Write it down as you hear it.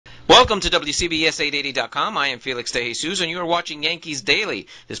Welcome to WCBS880.com. I am Felix DeJesus, and you are watching Yankees Daily.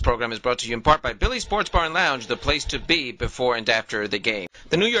 This program is brought to you in part by Billy's Sports Bar and Lounge, the place to be before and after the game.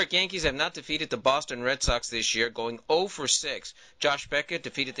 The New York Yankees have not defeated the Boston Red Sox this year, going 0 for 6. Josh Beckett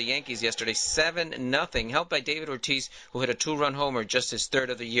defeated the Yankees yesterday 7-0, helped by David Ortiz, who hit a two-run homer, just his third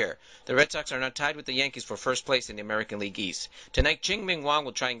of the year. The Red Sox are now tied with the Yankees for first place in the American League East. Tonight, Ching-Ming Wang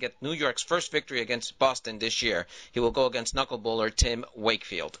will try and get New York's first victory against Boston this year. He will go against knuckleballer Tim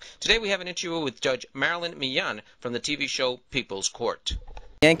Wakefield. Today we have an interview with Judge Marilyn Milian from the TV show People's Court.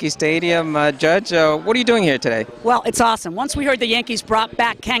 Yankee Stadium, Judge, what are you doing here today? Well, it's awesome. Once we heard the Yankees brought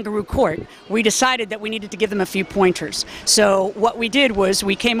back Kangaroo Court, we decided that we needed to give them a few pointers. So what we did was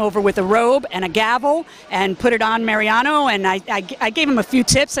we came over with a robe and a gavel and put it on Mariano, and I gave him a few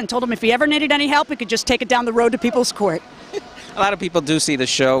tips and told him if he ever needed any help, he could just take it down the road to People's Court. A lot of people do see the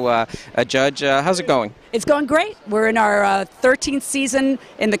show. Judge, how's it going? It's going great. We're in our 13th season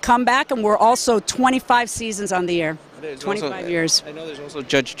in the comeback, and we're also 25 seasons on the air. 25 years. I know there's also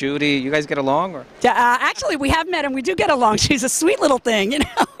Judge Judy. You guys get along? Or? Actually, we have met, and we do get along. She's a sweet little thing, you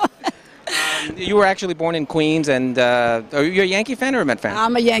know. You were actually born in Queens, and are you a Yankee fan or a Met fan?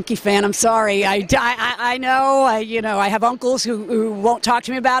 I'm a Yankee fan. I'm sorry. I know. I have uncles who won't talk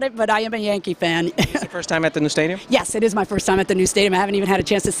to me about it, but I am a Yankee fan. Is it your first time at the new stadium? Yes, it is my first time at the new stadium. I haven't even had a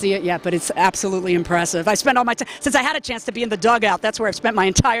chance to see it yet, but it's absolutely impressive. I spent all my time since I had a chance to be in the dugout. That's where I've spent my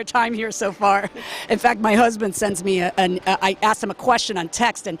entire time here so far. In fact, my husband sends me I asked him a question on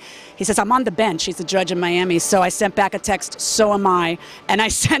text, and he says, "I'm on the bench." He's a judge in Miami, so I sent back a text, "So am I," and I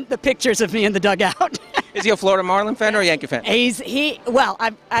sent the pictures of me in the dugout. Is he a Florida Marlin fan or a Yankee fan? Well,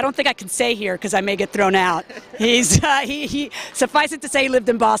 I don't think I can say here because I may get thrown out. He suffice it to say he lived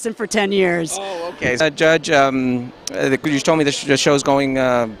in Boston for 10 years. Oh, okay. Judge, you told me the show's going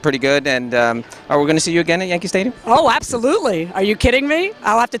pretty good, and are we going to see you again at Yankee Stadium? Oh, absolutely. Are you kidding me?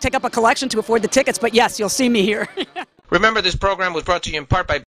 I'll have to take up a collection to afford the tickets, but yes, you'll see me here. Remember, this program was brought to you in part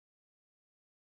by